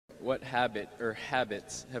what habit or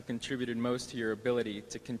habits have contributed most to your ability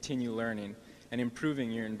to continue learning and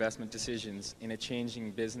improving your investment decisions in a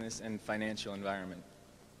changing business and financial environment?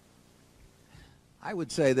 I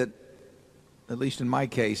would say that, at least in my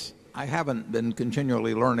case, I haven't been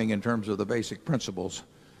continually learning in terms of the basic principles.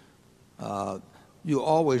 You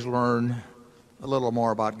always learn a little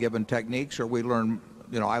more about given techniques, or I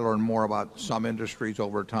learn more about some industries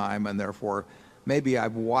over time, and therefore maybe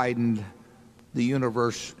I've widened the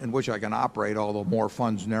universe in which I can operate, although more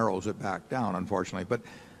funds narrows it back down, unfortunately. But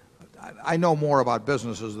I know more about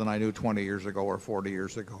businesses than I knew 20 years ago or 40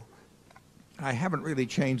 years ago. I haven't really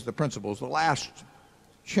changed the principles. The last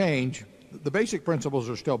change, the basic principles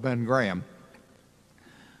are still Ben Graham.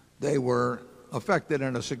 They were affected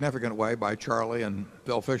in a significant way by Charlie and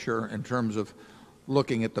Bill Fisher in terms of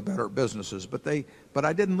looking at the better businesses. But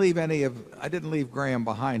I didn't leave Graham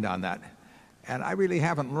behind on that. And I really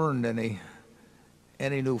haven't learned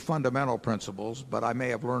any new fundamental principles, but I may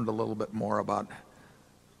have learned a little bit more about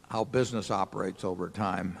how business operates over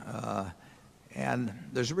time. And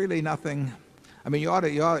there's really nothing. I mean, you ought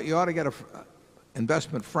to get an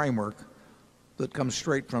investment framework that comes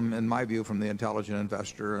straight from, in my view, from the intelligent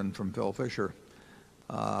investor and from Phil Fisher,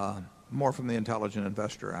 more from the intelligent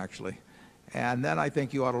investor, actually. And then I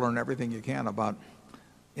think you ought to learn everything you can about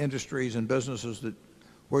industries and businesses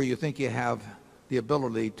where you think you have the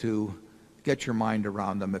ability to get your mind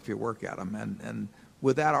around them if you work at them. And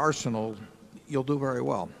with that arsenal, you'll do very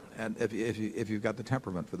well. And if you've got the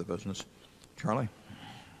temperament for the business. Charlie?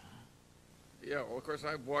 Yeah, well, of course,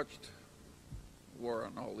 I've watched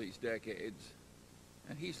Warren all these decades,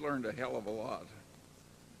 and he's learned a hell of a lot,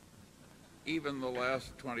 even the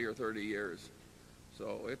last 20 or 30 years.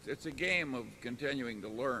 So it's a game of continuing to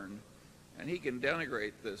learn, and he can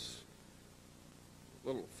denigrate this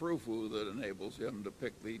little frou-frou that enables him to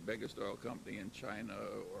pick the biggest oil company in China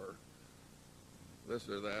or this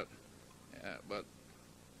or that. But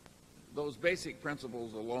those basic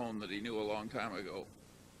principles alone that he knew a long time ago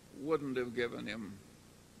wouldn't have given him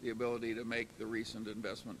the ability to make the recent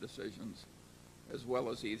investment decisions as well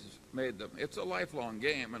as he's made them. It's a lifelong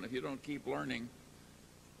game, and if you don't keep learning,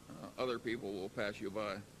 other people will pass you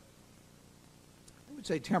by. I would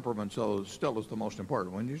say temperament still is the most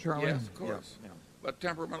important, wouldn't you, Charlie? Yes, of course. Yeah. But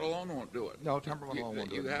temperament alone won't do it. No, temperament alone won't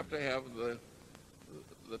do it. You have to have the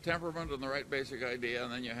temperament and the right basic idea,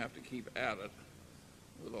 and then you have to keep at it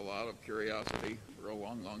with a lot of curiosity for a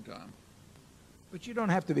long, long time. But you don't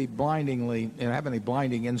have to be have any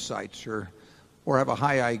blinding insights or have a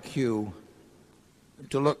high IQ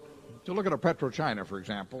to look at a PetroChina, for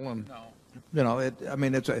example. And no.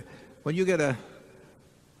 When you get a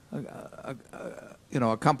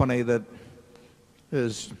company that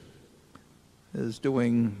is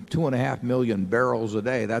doing 2.5 million barrels a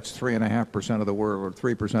day, that's 3.5% of the world, or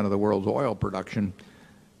 3% of the world's oil production,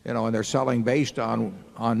 and they're selling based on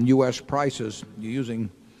U.S. prices, using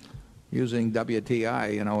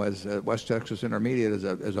WTI, as West Texas Intermediate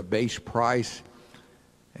as a base price,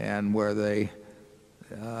 and where they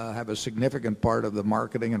have a significant part of the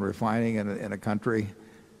marketing and refining in a country.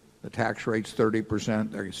 The tax rate's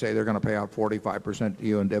 30%. They say they're going to pay out 45% to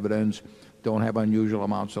you in dividends. Don't have unusual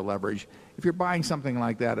amounts of leverage. If you're buying something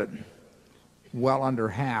like that at well under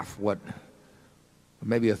half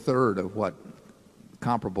maybe a third of what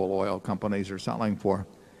comparable oil companies are selling for,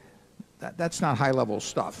 that's not high-level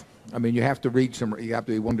stuff. I mean, you have to you have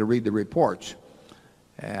to be willing to read the reports.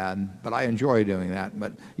 But I enjoy doing that.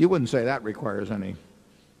 But you wouldn't say that requires any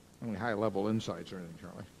high-level insights or anything,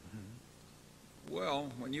 Charlie?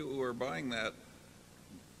 Well, when you were buying that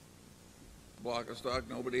block of stock,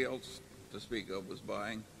 nobody else to speak of was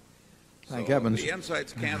buying. Thank heavens. The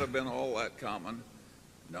insights can't have been all that common.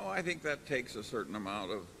 No, I think that takes a certain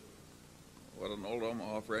amount of what an old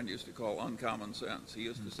Omaha friend used to call uncommon sense. He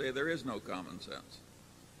used to say there is no common sense.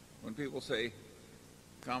 When people say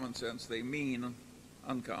common sense, they mean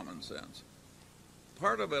uncommon sense.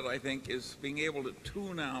 Part of it, I think, is being able to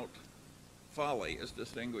tune out folly as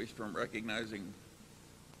distinguished from recognizing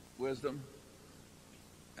wisdom.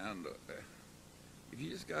 And if you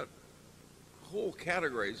just got whole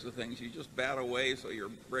categories of things you just bat away so your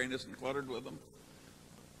brain isn't cluttered with them,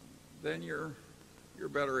 then you're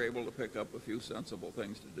better able to pick up a few sensible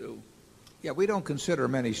things to do. Yeah, we don't consider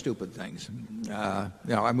many stupid things.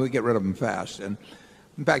 We get rid of them fast. And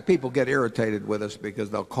in fact, people get irritated with us because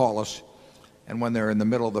they'll call us, and when they're in the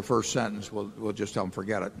middle of the first sentence, we'll just tell them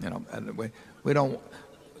forget it. And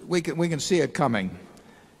we can see it coming.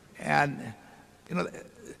 And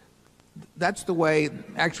that's the way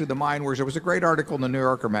actually the mind works. There was a great article in the New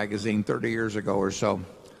Yorker magazine 30 years ago or so,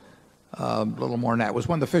 a little more than that. It was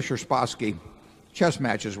when the Fisher-Spassky chess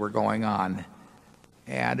matches were going on.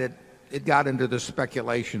 And it got into the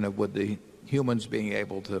speculation of would the humans being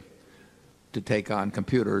able to take on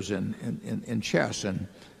computers in chess. And,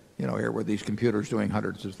 here were these computers doing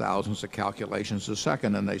hundreds of thousands of calculations a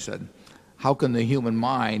second. And they said, how can the human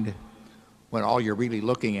mind, when all you're really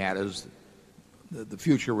looking at is the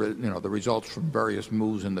future, the results from various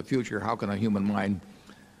moves in the future, how can a human mind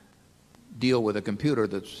deal with a computer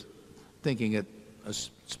that's thinking at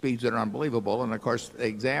speeds that are unbelievable? And of course, they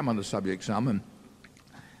examine the subject some, and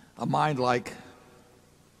a mind like,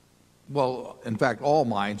 well, in fact, all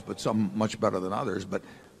minds, but some much better than others, but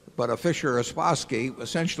a Fisher or Spassky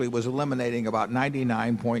essentially was eliminating about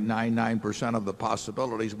 99.99% of the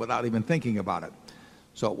possibilities without even thinking about it.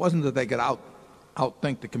 So it wasn't that they could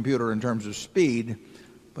outthink the computer in terms of speed,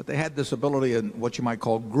 but they had this ability in what you might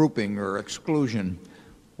call grouping or exclusion,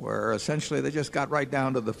 where essentially they just got right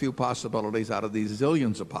down to the few possibilities out of these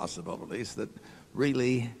zillions of possibilities that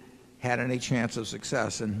really had any chance of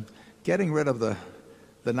success. And getting rid of the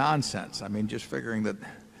nonsense, I mean, just figuring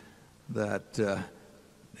that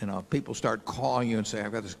people start calling you and say,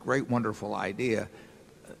 I've got this great, wonderful idea.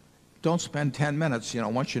 Don't spend 10 minutes,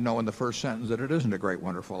 once you know in the first sentence that it isn't a great,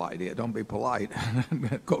 wonderful idea. Don't be polite.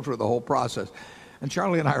 Go through the whole process. And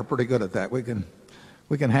Charlie and I are pretty good at that. We can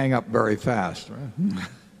hang up very fast. Right?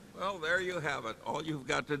 Well, there you have it. All you've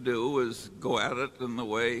got to do is go at it in the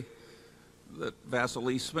way that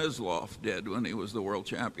Vasily Smyslov did when he was the world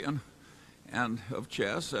champion and of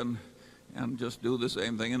chess, and just do the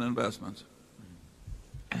same thing in investments.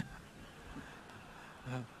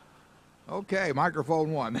 Okay,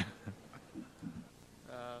 microphone one.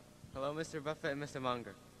 Hello, Mr. Buffett and Mr.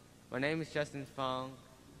 Munger. My name is Justin Fong.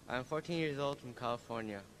 I'm 14 years old from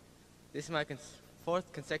California. This is my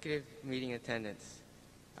fourth consecutive meeting attendance.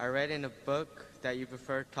 I read in a book that you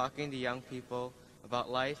prefer talking to young people about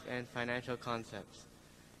life and financial concepts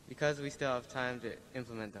because we still have time to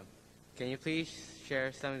implement them. Can you please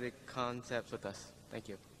share some of the concepts with us? Thank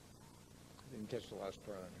you. I didn't catch the last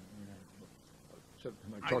part.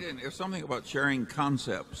 I didn't. There's something about sharing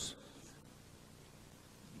concepts.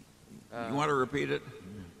 You want to repeat it?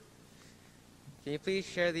 Can you please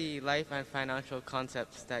share the life and financial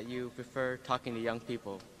concepts that you prefer talking to young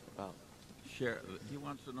people about? Share. He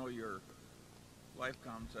wants to know your life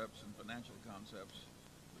concepts and financial concepts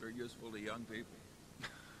that are useful to young people.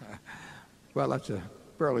 Well, that's a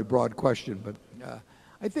fairly broad question, but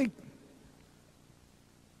I think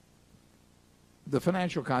the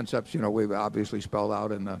financial concepts, we've obviously spelled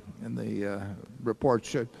out in the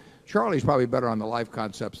reports. Charlie's probably better on the life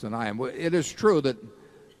concepts than I am. It is true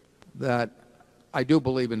that I do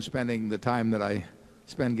believe in spending the time that I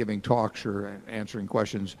spend giving talks or answering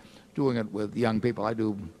questions, doing it with young people. I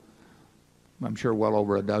do, I'm sure, well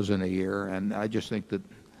over a dozen a year, and I just think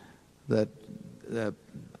that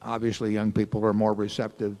obviously young people are more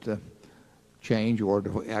receptive to change or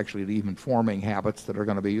to actually even forming habits that are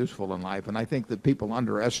going to be useful in life. And I think that people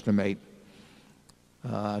underestimate,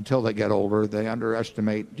 until they get older, they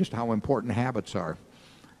underestimate just how important habits are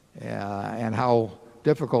and how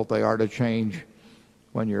difficult they are to change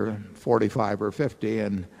when you're 45 or 50,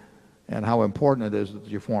 and how important it is that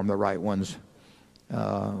you form the right ones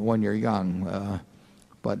when you're young.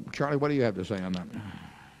 But Charlie, what do you have to say on that?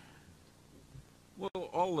 Well,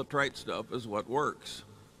 all the trite stuff is what works.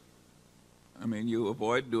 I mean, you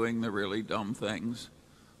avoid doing the really dumb things,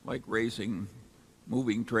 like racing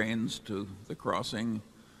moving trains to the crossing,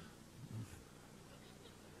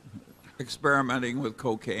 experimenting with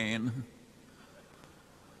cocaine,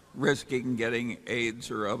 risking getting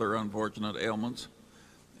AIDS or other unfortunate ailments.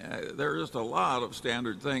 There are just a lot of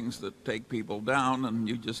standard things that take people down, and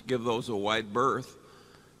you just give those a wide berth.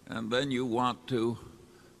 And then you want to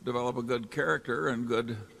develop a good character and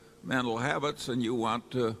good mental habits, and you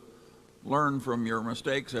want to learn from your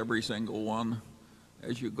mistakes, every single one,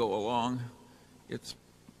 as you go along. It's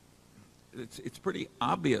pretty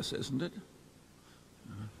obvious, isn't it?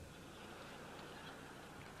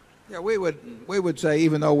 Yeah, we would say,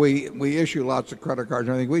 even though we issue lots of credit cards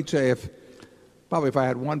and everything, we'd say if I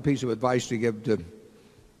had one piece of advice to give to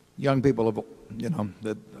young people,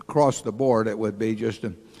 that across the board, it would be just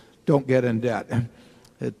don't get in debt.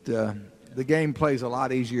 The game plays a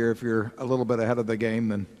lot easier if you're a little bit ahead of the game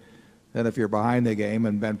than if you're behind the game.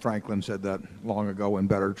 And Ben Franklin said that long ago in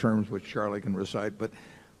better terms, which Charlie can recite. But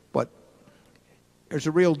there's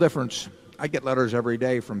a real difference. I get letters every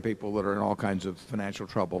day from people that are in all kinds of financial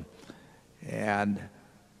trouble, and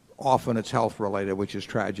often it's health related, which is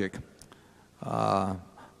tragic.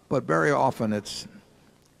 But very often it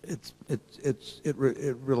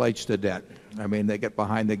relates to debt. I mean, they get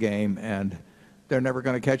behind the game and they're never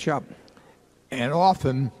going to catch up. And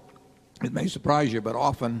often, it may surprise you, but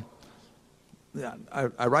often, yeah,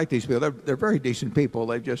 I write these people. They're very decent people.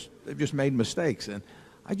 They've just made mistakes, and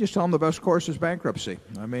I just tell them the best course is bankruptcy.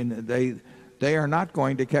 I mean, they are not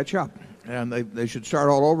going to catch up, and they should start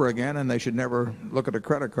all over again, and they should never look at a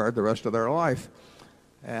credit card the rest of their life.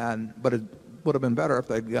 But it would have been better if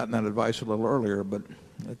they'd gotten that advice a little earlier. But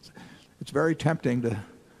it's very tempting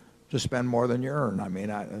to spend more than you earn. I mean,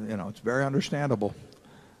 it's very understandable,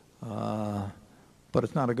 but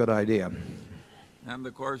it's not a good idea. And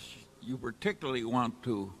of course, you particularly want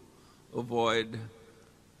to avoid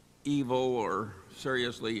evil or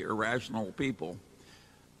seriously irrational people,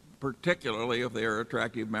 particularly if they are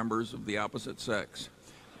attractive members of the opposite sex.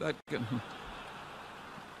 That can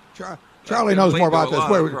Charlie knows more about this.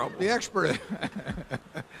 The expert.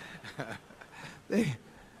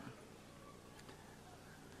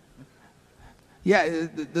 Yeah,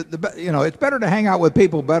 it's better to hang out with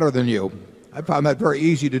people better than you. I found that very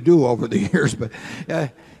easy to do over the years. But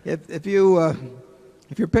if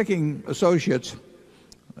you're picking associates,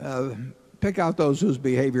 pick out those whose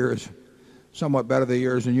behavior is somewhat better than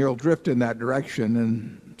yours, and you'll drift in that direction.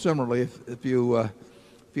 And similarly, if you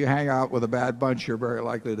hang out with a bad bunch, you're very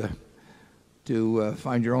likely to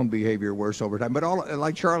find your own behavior worse over time. But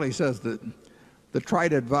like Charlie says, the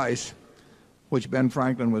trite advice, which Ben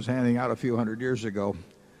Franklin was handing out a few hundred years ago,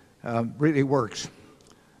 really works.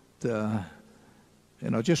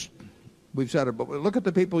 We've said it, but look at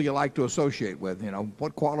the people you like to associate with.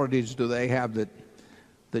 What qualities do they have that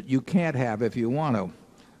you can't have if you want to?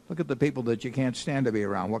 Look at the people that you can't stand to be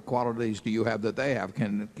around. What qualities do you have that they have?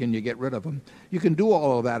 Can you get rid of them? You can do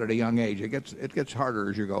all of that at a young age. It gets harder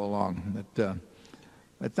as you go along.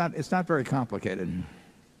 It's not very complicated.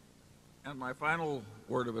 And my final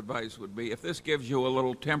word of advice would be, if this gives you a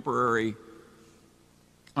little temporary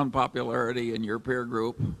unpopularity in your peer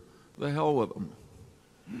group, the hell with them.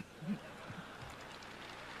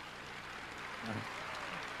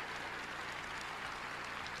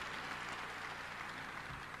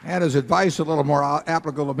 And as advice, a little more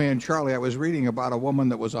applicable to me and Charlie, I was reading about a woman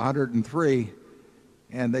that was 103,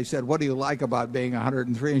 and they said, "What do you like about being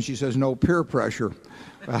 103?" And she says, "No peer pressure."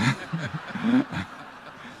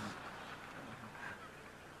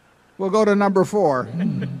 We'll go to number 4.